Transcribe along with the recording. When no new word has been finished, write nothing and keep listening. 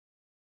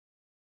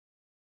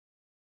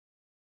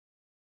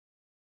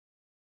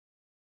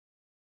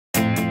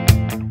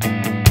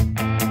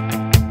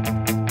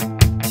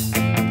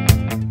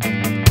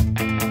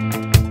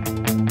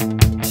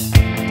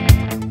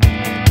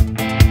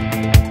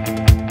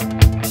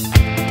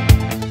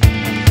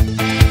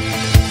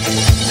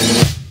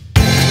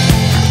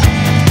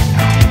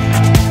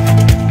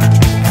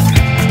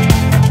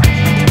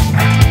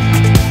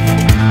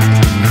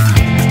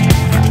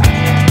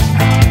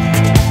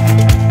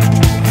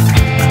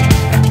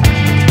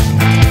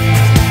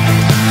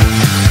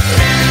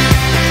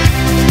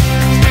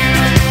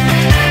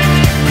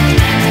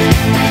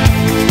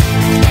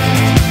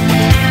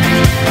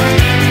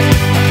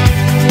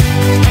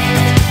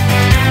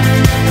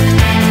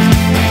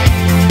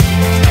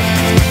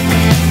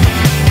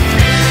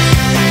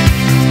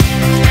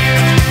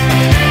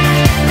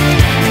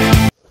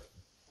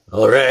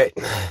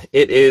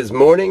It is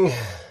morning.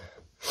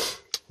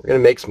 We're gonna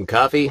make some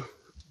coffee,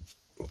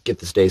 get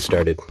this day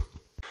started.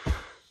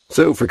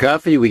 So for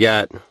coffee we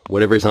got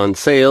whatever's on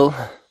sale,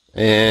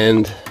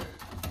 and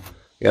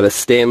we got a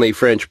Stanley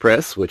French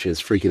press, which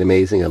is freaking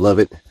amazing. I love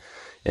it.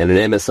 And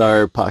an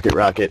MSR Pocket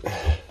Rocket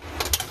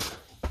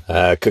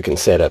cooking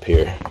setup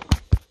here.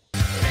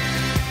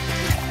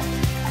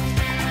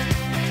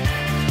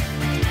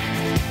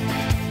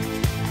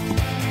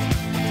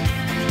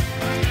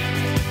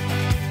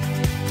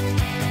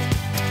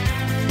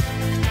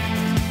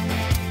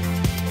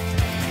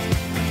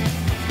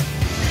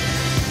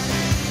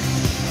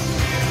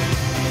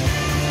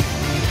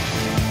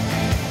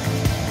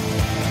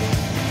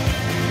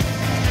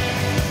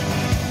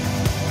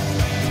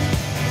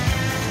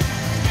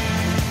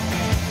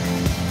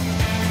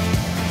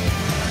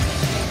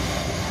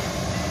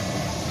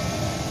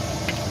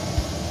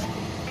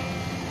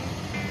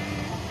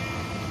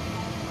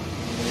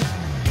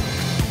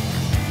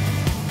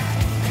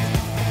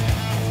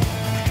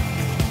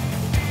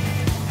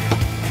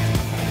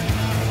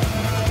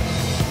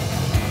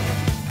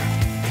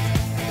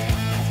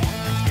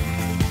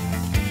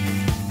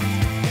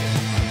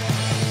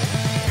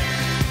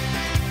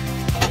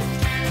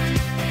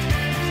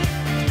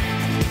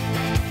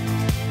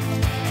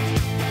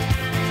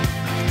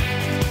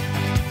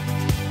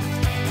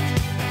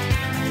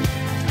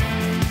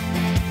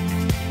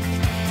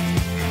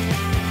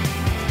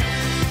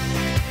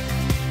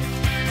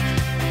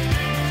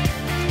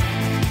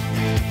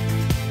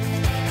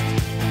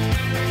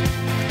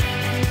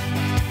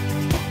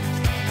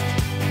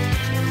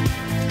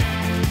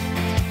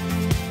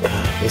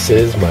 This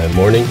is my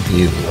morning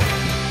view.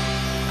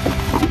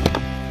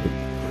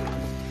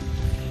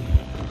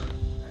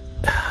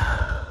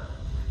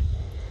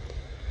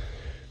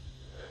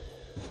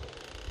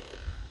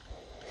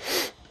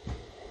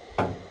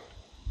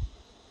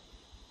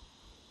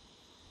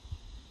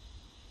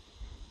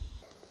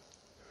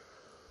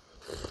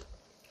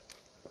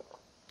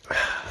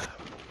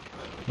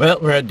 Well,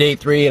 we're at day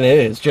 3 and it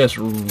is just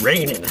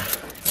raining.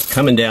 It's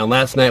coming down.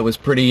 Last night was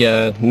pretty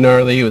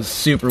gnarly. It was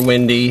super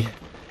windy.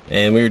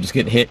 And we were just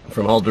getting hit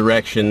from all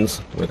directions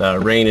with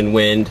rain and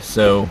wind.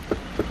 So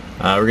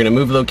we're going to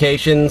move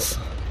locations.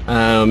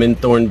 I'm in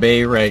Thorn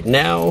Bay right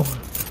now.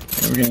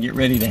 And we're going to get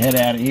ready to head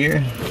out of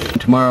here.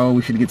 Tomorrow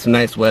we should get some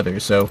nice weather.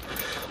 So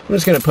I'm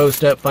just going to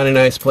post up, find a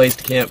nice place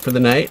to camp for the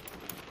night.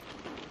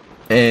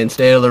 And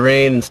stay out of the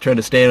rain and try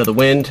to stay out of the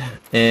wind.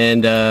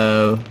 And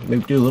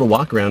maybe do a little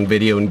walk around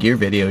video and gear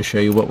video, show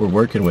you what we're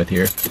working with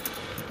here.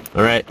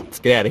 Alright, let's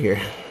get out of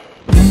here.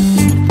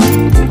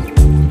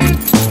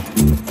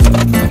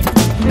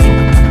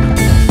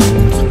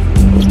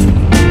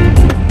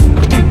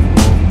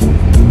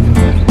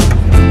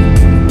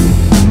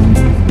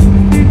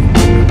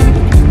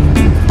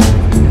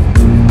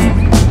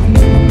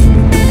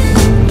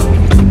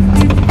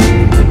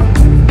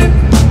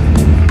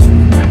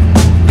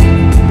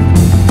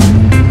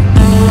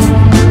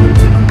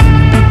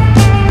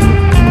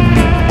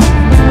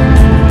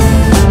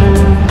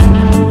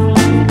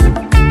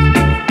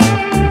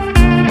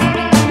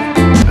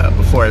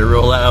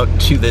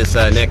 To this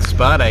next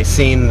spot, I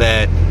seen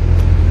that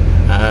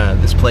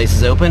this place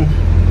is open.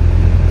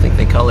 I think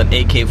they call it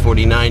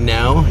AK-49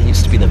 now. It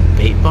used to be the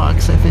Bait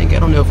Box, I think. I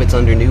don't know if it's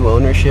under new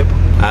ownership.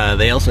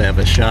 They also have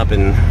a shop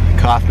in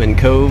Kaufman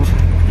Cove.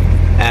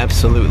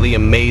 Absolutely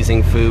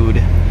amazing food.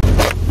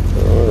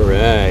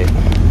 Alright.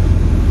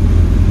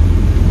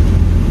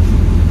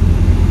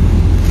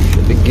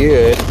 Should be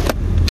good.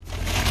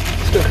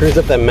 Let's go cruise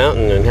up that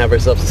mountain and have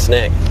ourselves a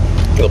snack.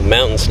 A little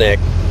mountain snack.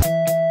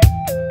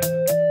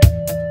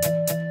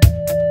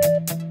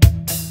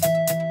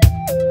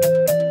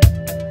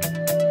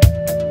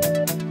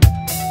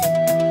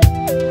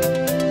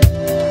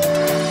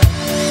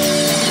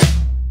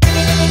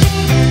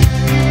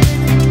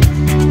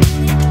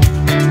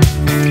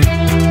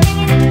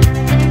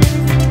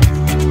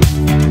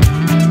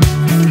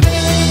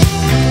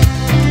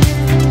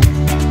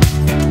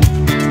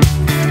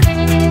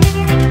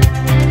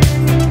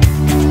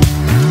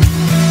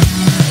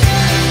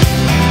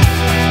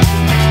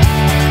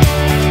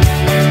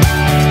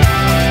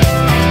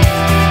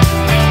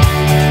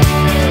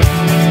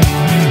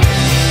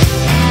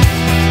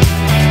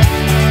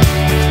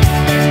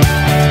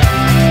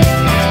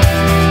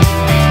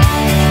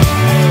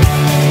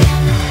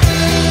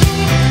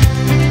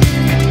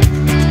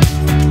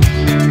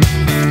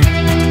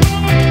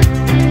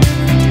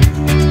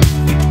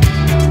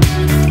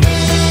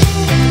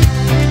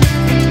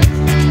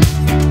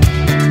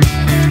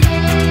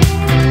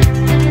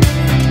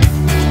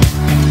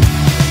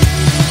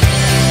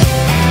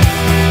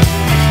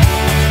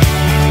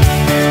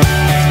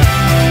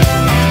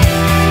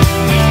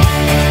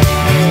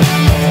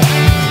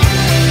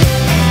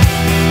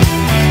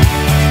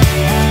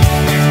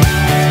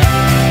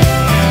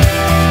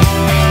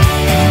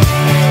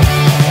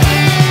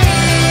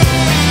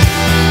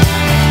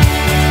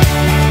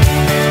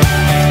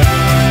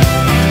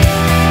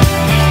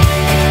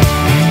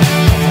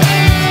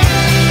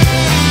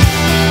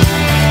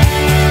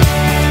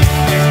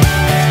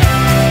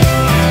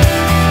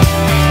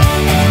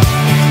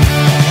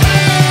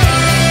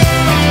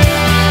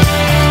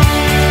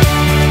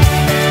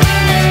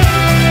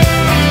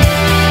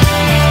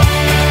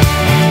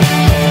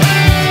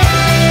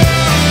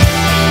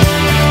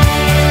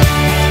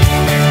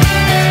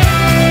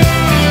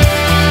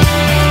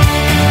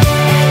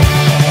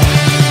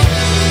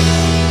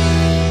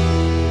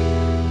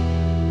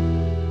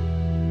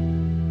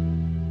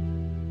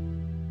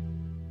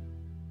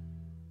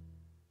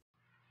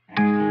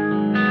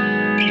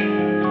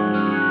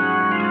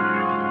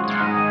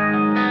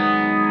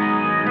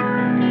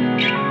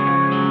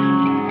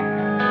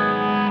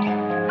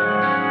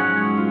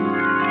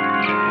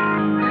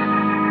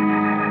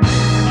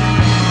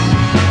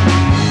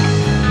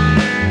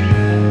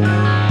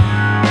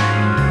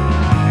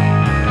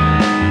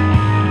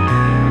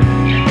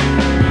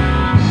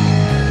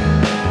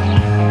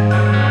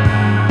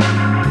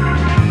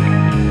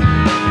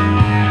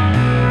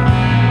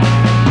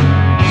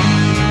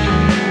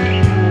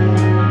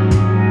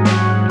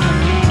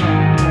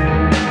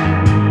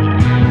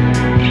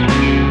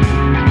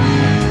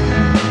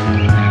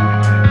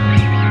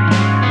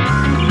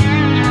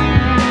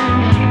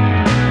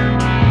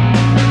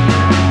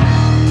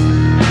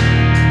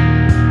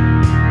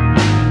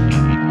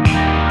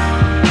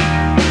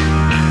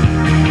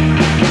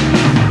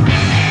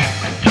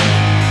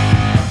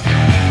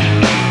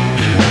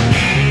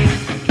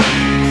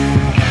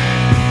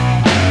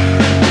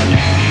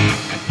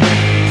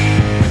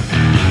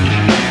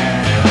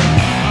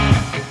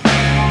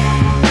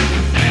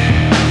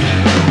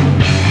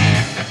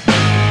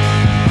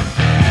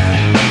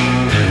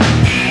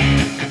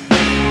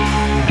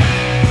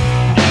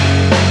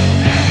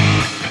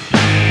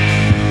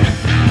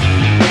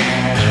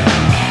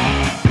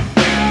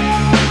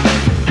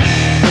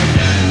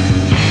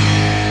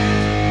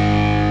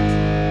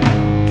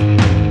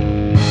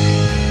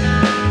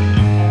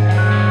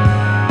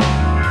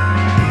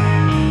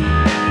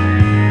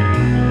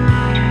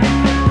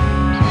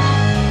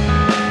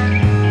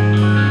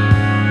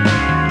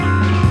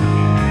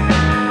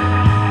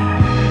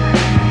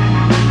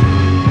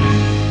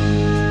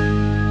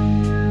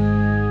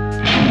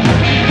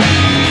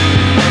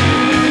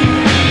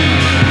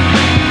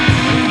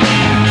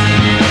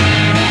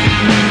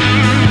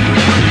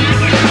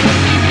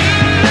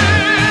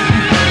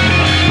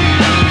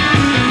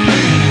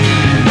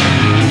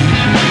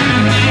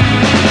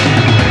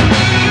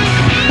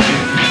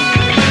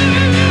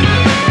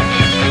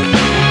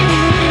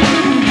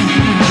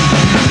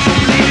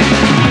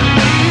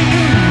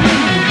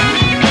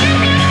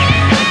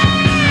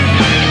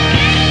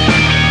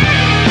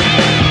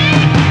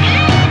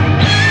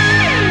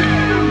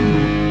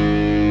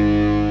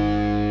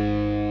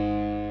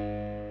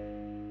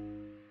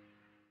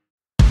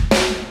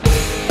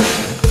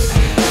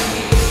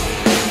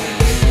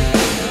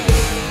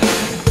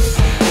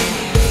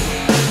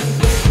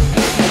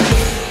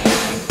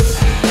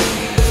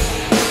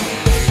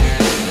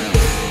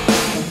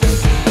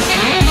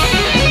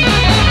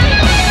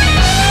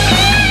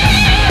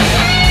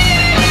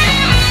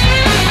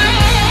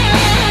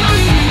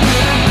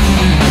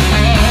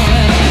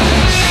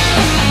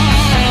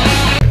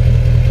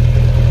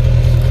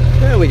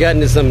 We got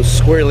into some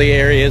squirrely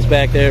areas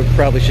back there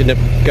probably shouldn't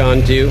have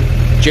gone to.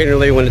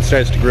 Generally when it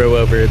starts to grow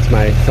over, it's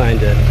my sign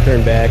to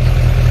turn back.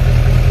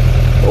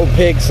 Old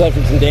pig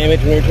suffered some damage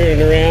when we were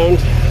turning around.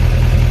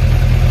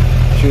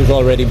 She was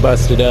already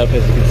busted up,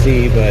 as you can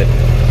see, but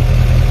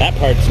that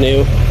part's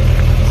new,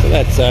 so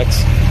that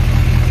sucks.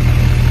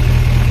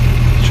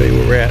 Show you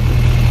where we're at.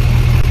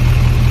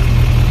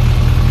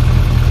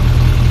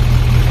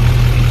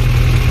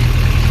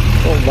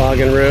 Old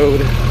logging road.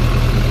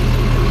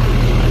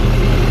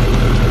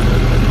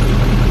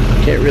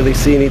 Can't really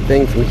see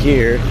anything from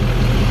here.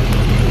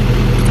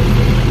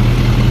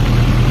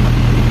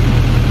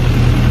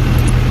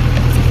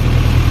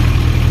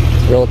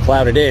 It's real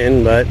clouded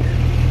in, but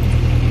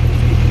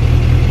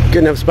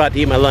good enough spot to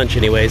eat my lunch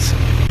anyways.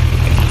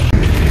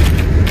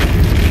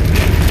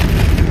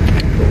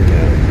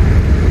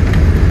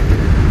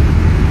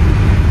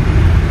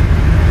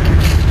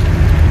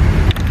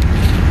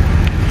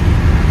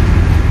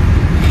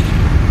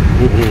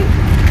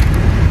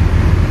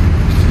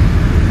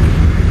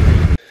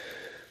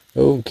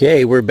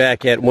 Okay, we're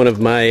back at one of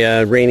my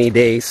rainy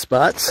day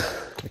spots.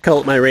 I call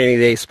it my rainy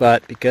day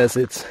spot because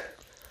it's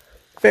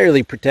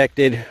fairly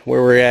protected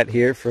where we're at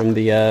here from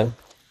the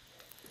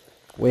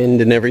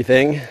wind and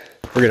everything.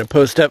 We're going to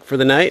post up for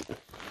the night. I'm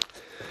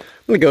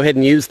going to go ahead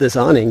and use this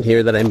awning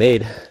here that I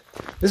made.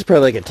 This is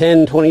probably like a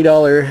 $10,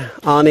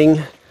 $20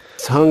 awning.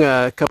 It's hung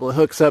a couple of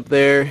hooks up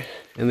there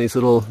and these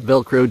little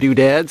Velcro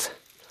doodads.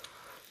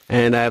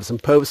 And I have some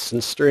posts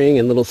and string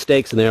and little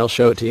stakes in there. I'll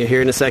show it to you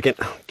here in a second.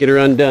 Get her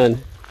undone.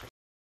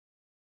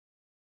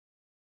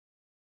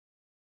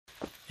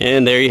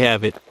 And there you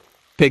have it.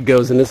 Pig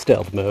goes into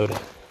stealth mode.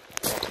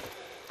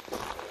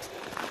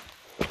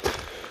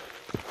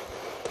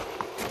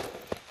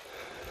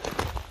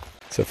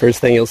 So first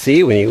thing you'll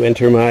see when you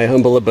enter my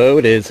humble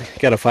abode is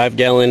got a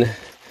 5-gallon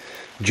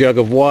jug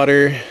of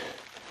water.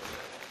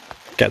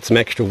 Got some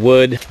extra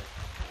wood.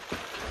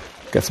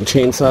 Got some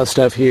chainsaw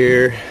stuff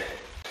here.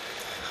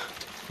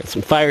 Got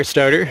some fire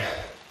starter.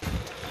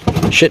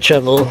 Shit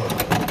shovel.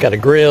 Got a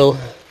grill.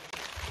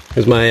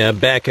 Here's my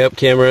backup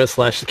camera /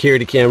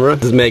 security camera.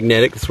 This is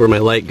magnetic, this is where my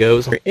light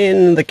goes.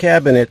 In the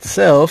cabin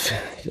itself,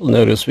 you'll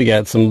notice we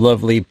got some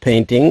lovely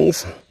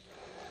paintings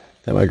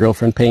that my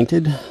girlfriend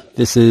painted.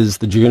 This is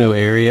the Juneau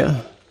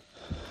area.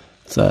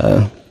 It's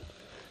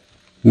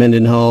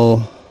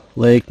Mendenhall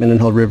Lake,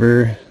 Mendenhall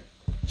River,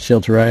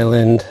 Shelter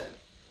Island,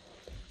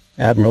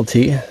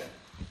 Admiralty.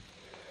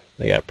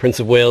 They got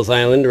Prince of Wales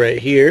Island right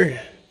here.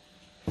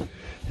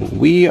 And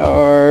we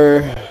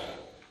are...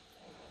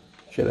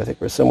 Shit, I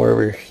think we're somewhere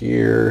over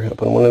here,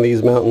 up on one of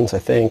these mountains, I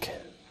think.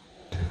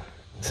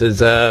 This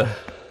is a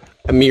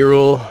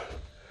mural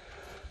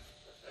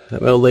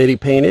that my old lady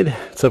painted.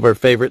 It's of our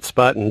favorite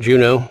spot in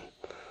Juneau.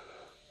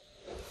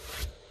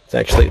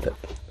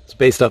 It's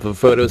based off of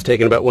photos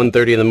taken about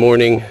 1:30 in the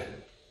morning.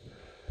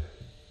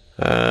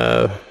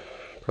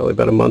 Probably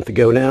about a month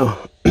ago now.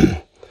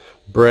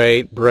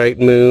 Bright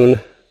moon.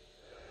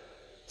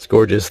 It's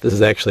gorgeous. This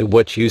is actually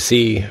what you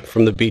see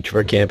from the beach of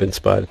our camping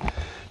spot.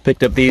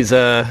 Picked up these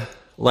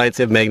lights,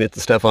 have magnets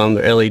and stuff on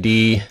them. They're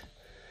LED.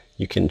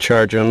 You can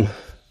charge them.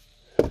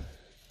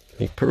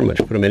 You can pretty much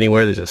put them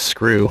anywhere. There's a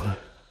screw.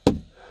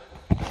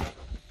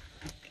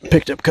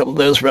 Picked up a couple of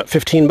those for about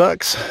 15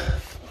 bucks.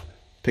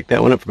 Picked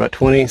that one up for about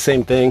 20.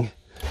 Same thing.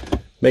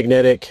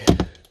 Magnetic.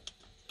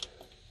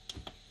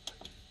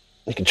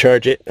 You can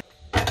charge it.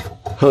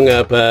 Hung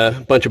up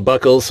a bunch of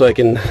buckles so I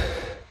can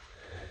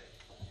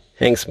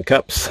hang some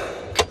cups.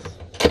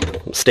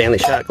 Some Stanley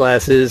shot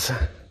glasses.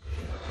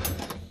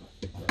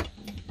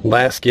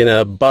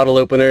 Alaskan bottle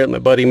opener that my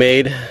buddy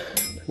made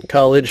in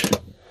college.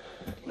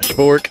 My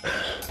spork.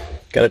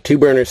 Got a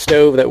 2-burner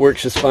stove that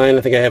works just fine.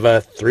 I think I have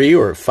a 3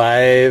 or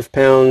 5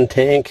 pound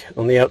tank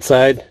on the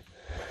outside.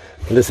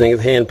 And this thing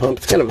is hand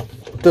pumped.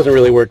 It doesn't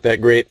really work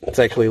that great. It's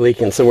actually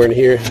leaking somewhere in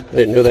here. I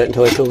didn't know that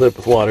until I filled it up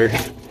with water.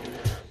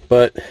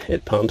 But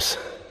it pumps.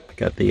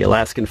 Got the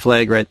Alaskan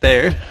flag right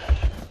there.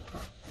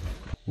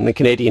 And the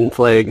Canadian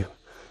flag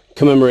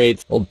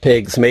commemorates old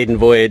pig's maiden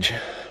voyage.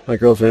 My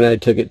girlfriend and I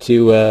took it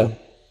to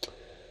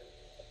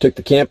took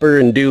the camper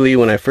and dually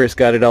when I first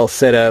got it all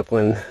set up,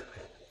 when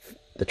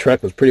the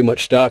truck was pretty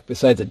much stock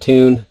besides a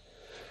tune.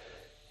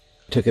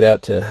 Took it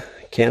out to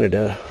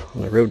Canada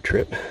on a road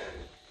trip.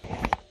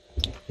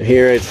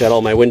 Here it's got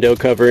all my window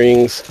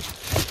coverings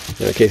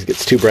in case it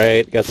gets too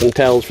bright. Got some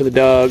towels for the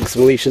dogs,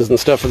 some leashes and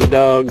stuff for the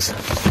dogs,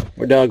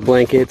 more dog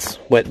blankets,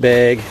 wet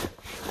bag,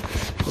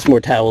 just more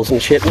towels and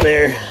shit in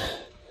there.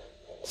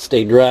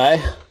 Stay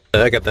dry.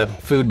 I got the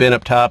food bin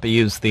up top. I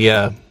used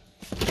the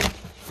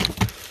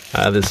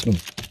this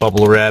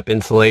bubble wrap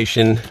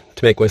insulation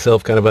to make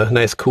myself kind of a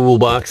nice cool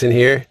box in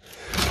here.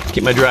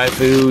 Keep my dry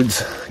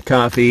foods,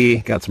 coffee,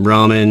 got some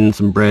ramen,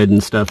 some bread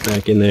and stuff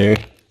back in there.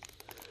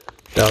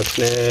 Dog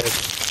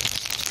snacks.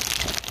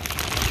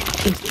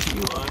 Just a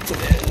few odds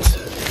and ends.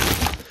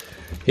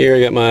 Here I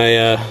got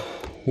my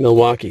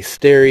Milwaukee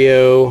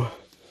stereo.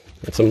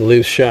 Got some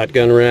loose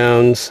shotgun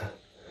rounds.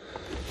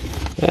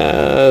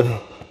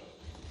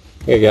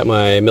 I got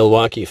my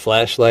Milwaukee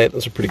flashlight.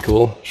 Those are pretty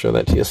cool. I'll show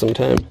that to you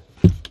sometime.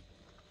 I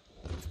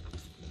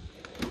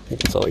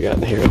think that's all I got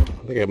in here. I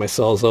think I got my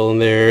Sawzall in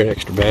there,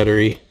 extra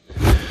battery,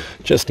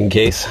 just in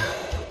case.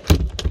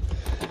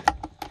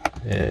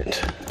 And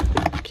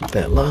keep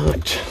that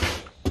locked.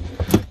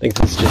 I think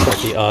this is just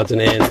like the odds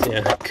and ends.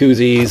 Yeah,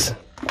 koozies,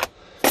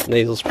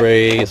 nasal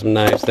spray, some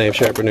knives, knife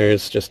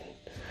sharpeners, just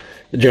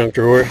the junk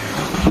drawer.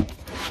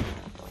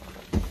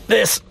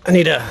 This, I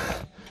need to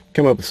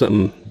come up with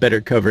something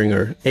better covering,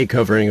 or a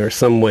covering, or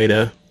some way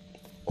to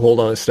hold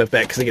all this stuff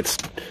back, because it gets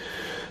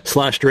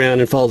sloshed around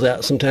and falls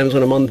out sometimes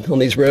when I'm on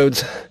these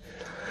roads.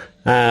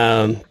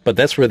 But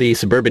that's where the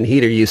Suburban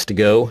heater used to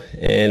go,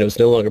 and it was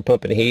no longer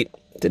pumping heat.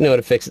 Didn't know how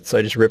to fix it, so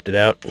I just ripped it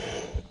out.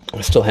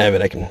 I still have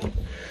it. I can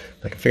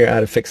figure out how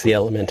to fix the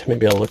element.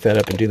 Maybe I'll look that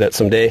up and do that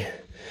someday.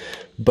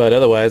 But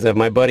otherwise, I have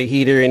my buddy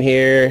heater in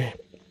here,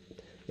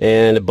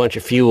 and a bunch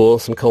of fuel,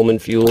 some Coleman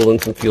fuel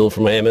and some fuel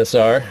for my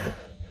MSR.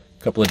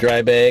 A couple of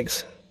dry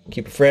bags,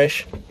 keep it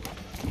fresh.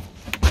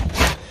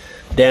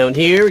 Down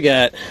here we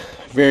got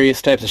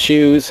various types of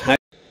shoes.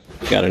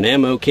 Got an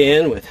ammo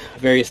can with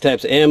various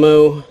types of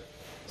ammo,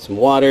 some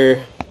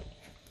water.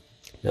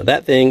 Now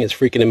that thing is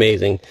freaking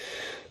amazing.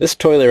 This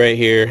toilet right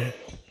here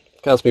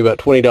cost me about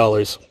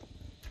 $20.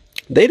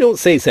 They don't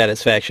say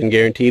satisfaction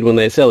guaranteed when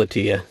they sell it to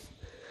you,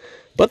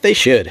 but they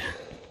should.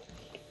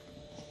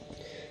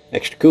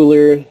 Extra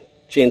cooler,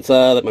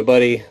 chainsaw that my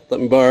buddy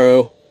let me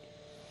borrow.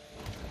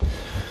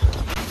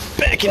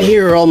 Back in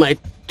here are all my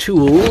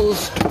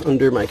tools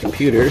under my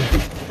computer.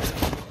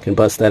 Can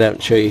bust that out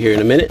and show you here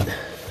in a minute.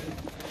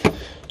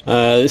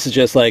 This is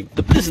just like,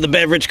 this is the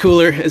beverage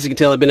cooler. As you can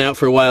tell, I've been out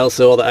for a while,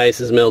 so all the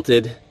ice is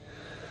melted.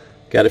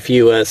 Got a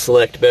few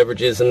select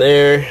beverages in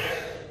there.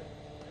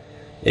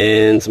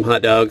 And some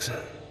hot dogs.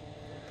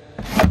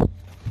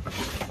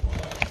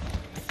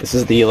 This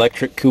is the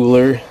electric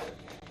cooler.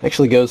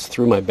 Actually goes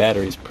through my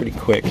batteries pretty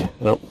quick.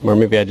 Or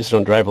maybe I just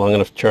don't drive long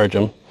enough to charge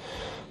them.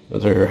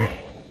 Those are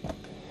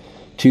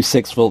two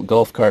 6-volt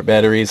golf cart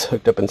batteries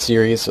hooked up in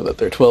series so that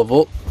they're 12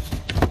 volt.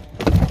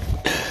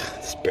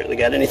 It's barely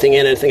got anything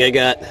in it. I think I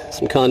got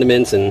some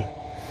condiments and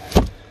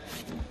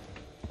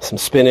some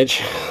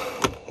spinach.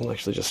 I'll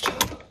actually just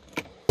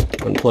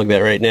unplug that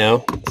right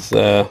now. It's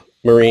a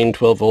Marine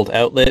 12 volt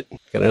outlet.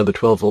 Got another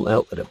 12 volt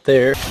outlet up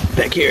there.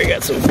 Back here I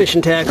got some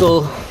fishing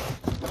tackle,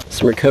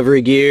 some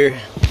recovery gear.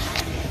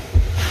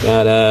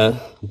 Got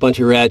a bunch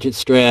of ratchet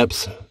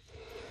straps.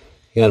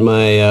 Got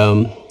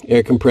my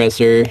air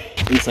compressor.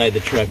 Inside the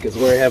truck is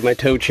where I have my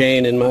tow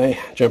chain and my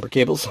jumper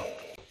cables. A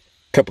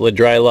couple of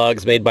dry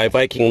logs made by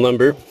Viking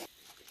Lumber.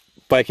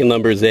 Viking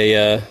Lumber is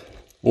a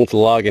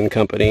logging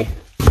company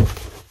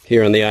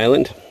here on the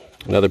island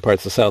and other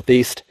parts of the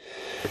southeast.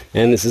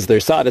 And this is their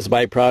sawdust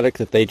byproduct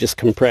that they just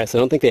compress. I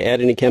don't think they add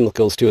any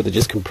chemicals to it, they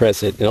just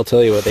compress it. And I'll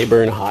tell you what, they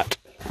burn hot.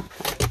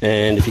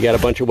 And if you got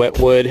a bunch of wet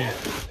wood,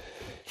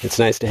 it's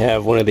nice to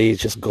have one of these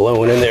just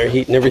glowing in there,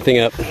 heating everything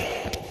up.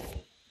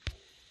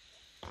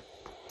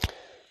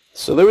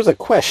 So there was a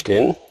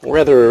question, or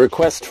rather a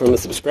request from a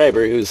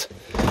subscriber who's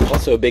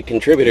also a big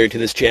contributor to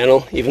this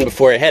channel. Even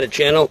before I had a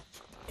channel,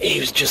 he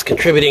was just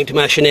contributing to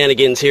my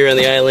shenanigans here on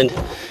the island.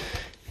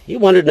 He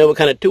wanted to know what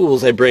kind of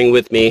tools I bring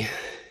with me.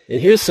 And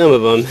here's some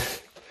of them,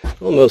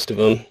 well, most of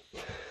them.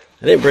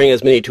 I didn't bring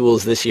as many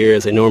tools this year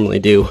as I normally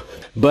do,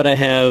 but I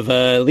have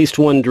at least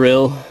one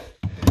drill.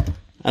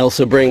 I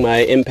also bring my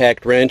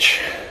impact wrench,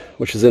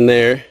 which is in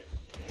there.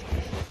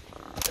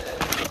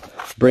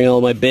 Bring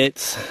all my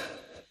bits,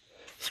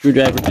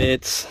 screwdriver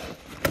bits,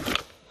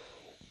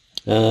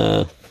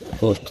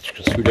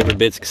 screwdriver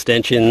bits,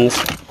 extensions,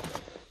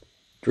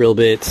 drill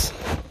bits,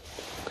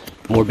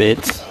 more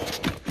bits.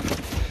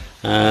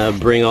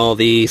 Bring all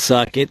the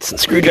sockets and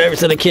screwdrivers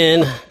that I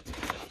can.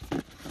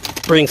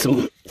 Bring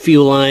some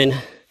fuel line.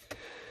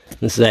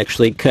 This is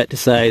actually cut to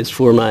size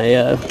for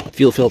my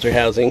fuel filter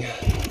housing.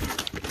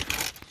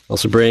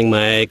 Also bring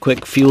my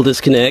quick fuel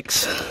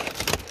disconnects.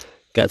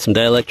 Got some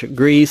dielectric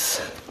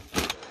grease.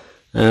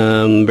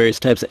 Various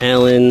types of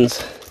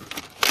Allens.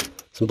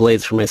 Some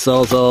blades for my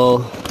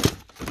Sawzall.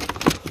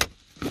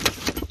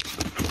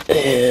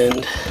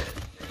 And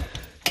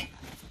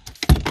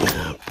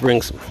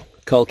bring some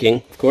caulking,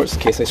 of course, in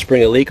case I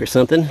spring a leak or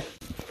something.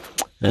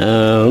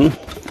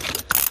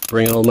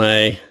 Bring all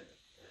my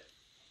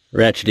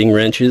ratcheting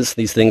wrenches.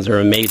 These things are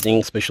amazing,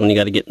 especially when you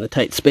got to get in the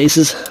tight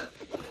spaces.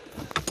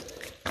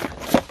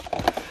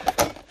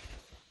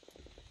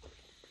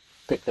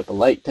 Picked up a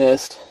light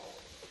test.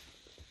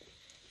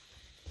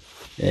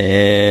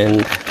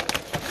 And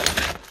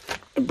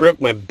I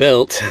broke my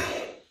belt.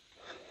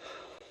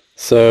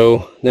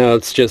 So now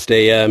it's just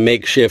a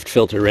makeshift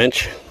filter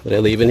wrench that I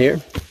leave in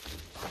here.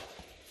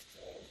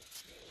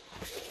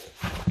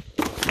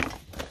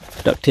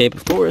 Duct tape,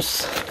 of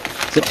course,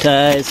 zip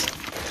ties,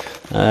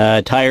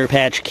 tire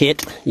patch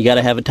kit. You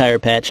gotta have a tire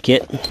patch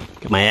kit.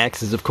 Got my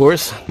axes, of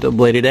course,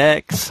 double-bladed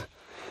axe.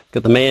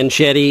 Got the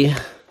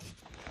manchette.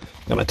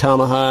 Got my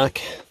tomahawk.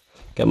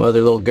 Got my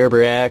other little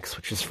Gerber axe,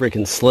 which is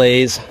freaking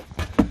slays.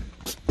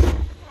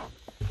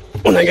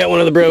 And I got one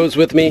of the bros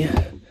with me.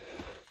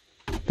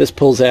 This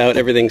pulls out,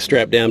 everything's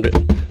strapped down, but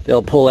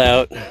they'll pull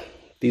out,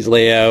 these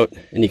lay out,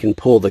 and you can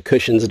pull the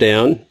cushions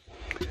down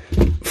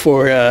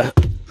for an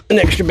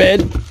extra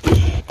bed.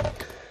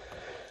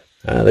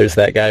 There's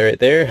that guy right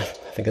there.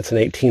 I think that's an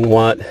 18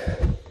 watt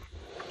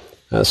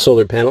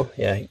solar panel.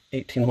 Yeah,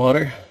 18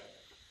 watt.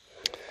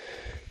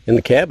 In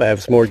the cab I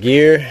have some more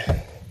gear.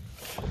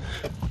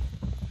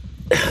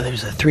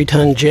 There's a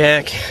 3-ton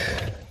jack,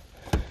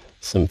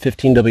 some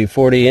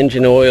 15W40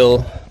 engine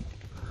oil.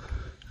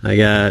 I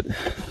got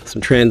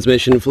some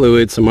transmission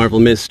fluid, some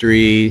Marvel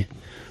Mystery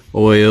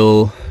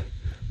oil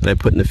that I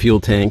put in the fuel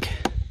tank.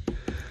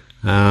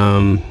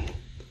 Some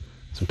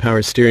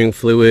power steering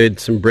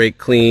fluid, some brake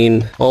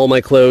clean, all my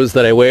clothes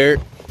that I wear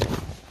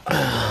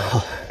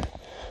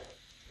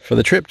for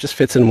the trip just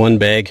fits in one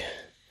bag,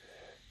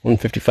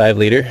 155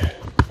 liter.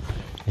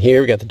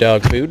 Here we got the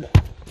dog food.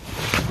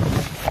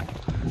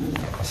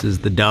 This is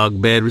the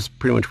dog bed, which is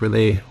pretty much where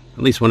at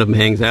least one of them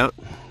hangs out.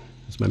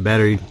 It's my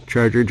battery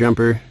charger,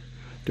 jumper,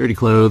 dirty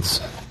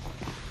clothes.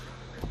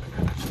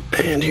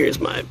 And here's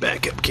my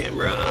backup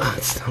camera. I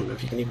don't know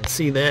if you can even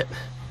see that.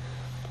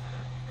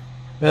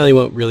 Well, you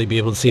won't really be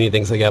able to see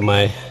anything because I got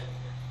my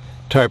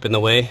tarp in the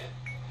way.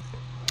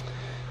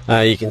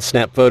 You can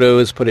snap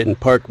photos, put it in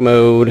park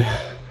mode,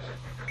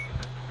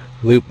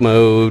 loop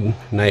mode,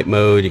 night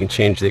mode. You can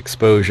change the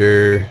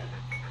exposure.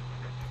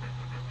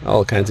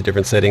 All kinds of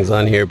different settings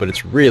on here, but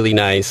it's really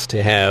nice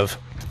to have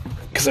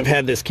because I've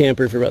had this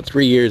camper for about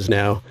 3 years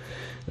now.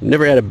 I've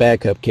never had a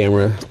backup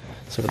camera,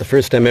 so for the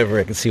first time ever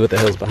I can see what the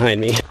hell's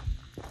behind me.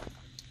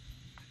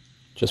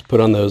 Just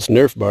put on those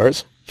Nerf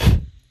bars.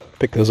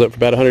 Picked those up for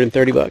about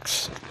 130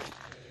 bucks.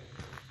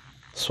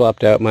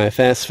 Swapped out my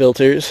fast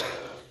filters.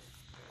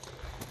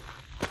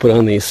 Put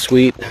on these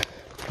sweet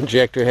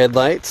projector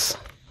headlights.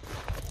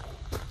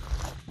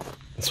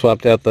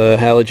 Swapped out the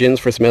halogens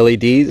for some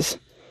LEDs.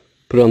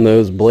 Put on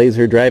those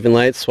Blazer driving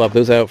lights. Swap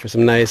those out for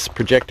some nice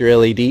projector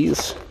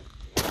LEDs.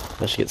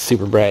 That should get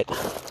super bright.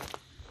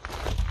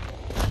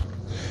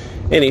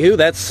 Anywho,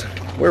 that's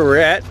where we're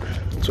at.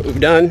 That's what we've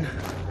done.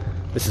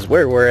 This is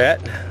where we're at,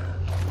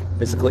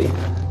 physically.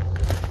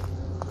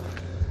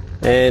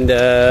 And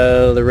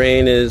the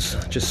rain is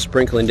just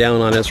sprinkling down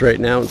on us right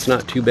now. It's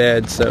not too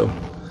bad, so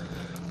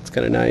it's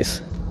kind of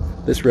nice.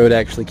 This road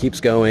actually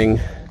keeps going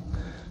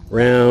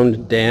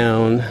round,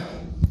 down.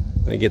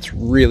 It gets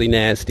really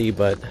nasty,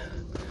 but there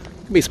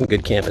could be some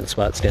good camping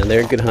spots down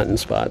there, good hunting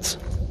spots.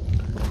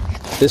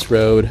 This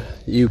road,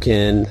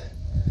 there's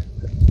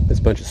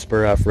a bunch of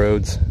spur-off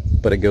roads,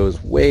 but it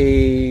goes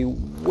way,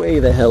 way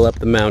the hell up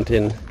the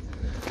mountain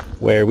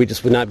where we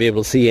just would not be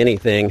able to see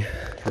anything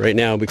right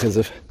now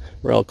because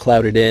we're all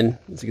clouded in,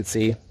 as you can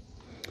see.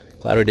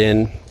 Clouded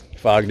in,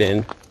 fogged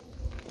in,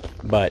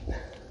 but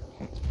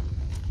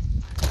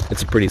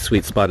it's a pretty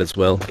sweet spot as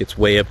well. It gets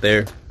way up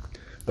there,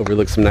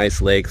 overlooks some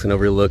nice lakes, and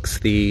overlooks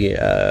the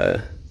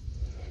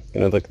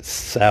the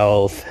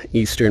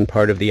southeastern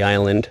part of the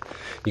island.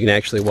 You can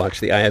actually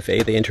watch the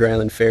IFA, the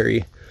Inter-Island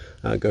Ferry,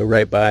 go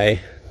right by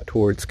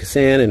towards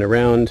Kisan and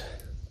around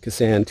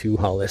Kisan to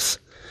Hollis.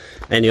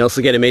 And you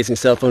also get amazing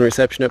cell phone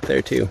reception up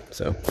there too.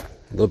 So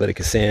a little bit of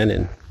Kisan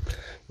and a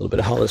little bit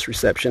of Hollis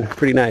reception.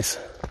 Pretty nice.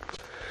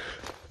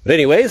 But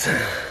anyways,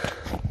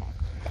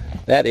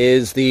 that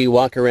is the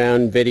walk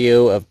around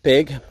video of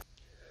Pig. I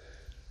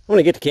want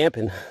to get to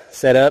camping,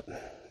 set up,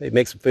 maybe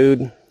make some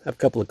food, have a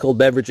couple of cold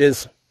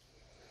beverages,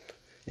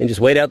 and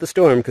just wait out the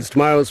storm because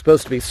tomorrow is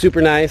supposed to be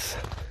super nice.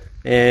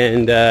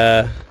 And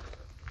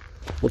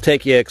we'll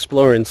take you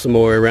exploring some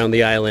more around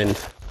the island.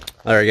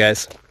 Alright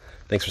guys,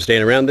 thanks for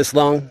staying around this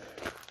long.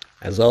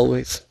 As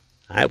always,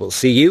 I will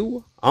see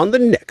you on the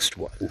next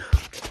one.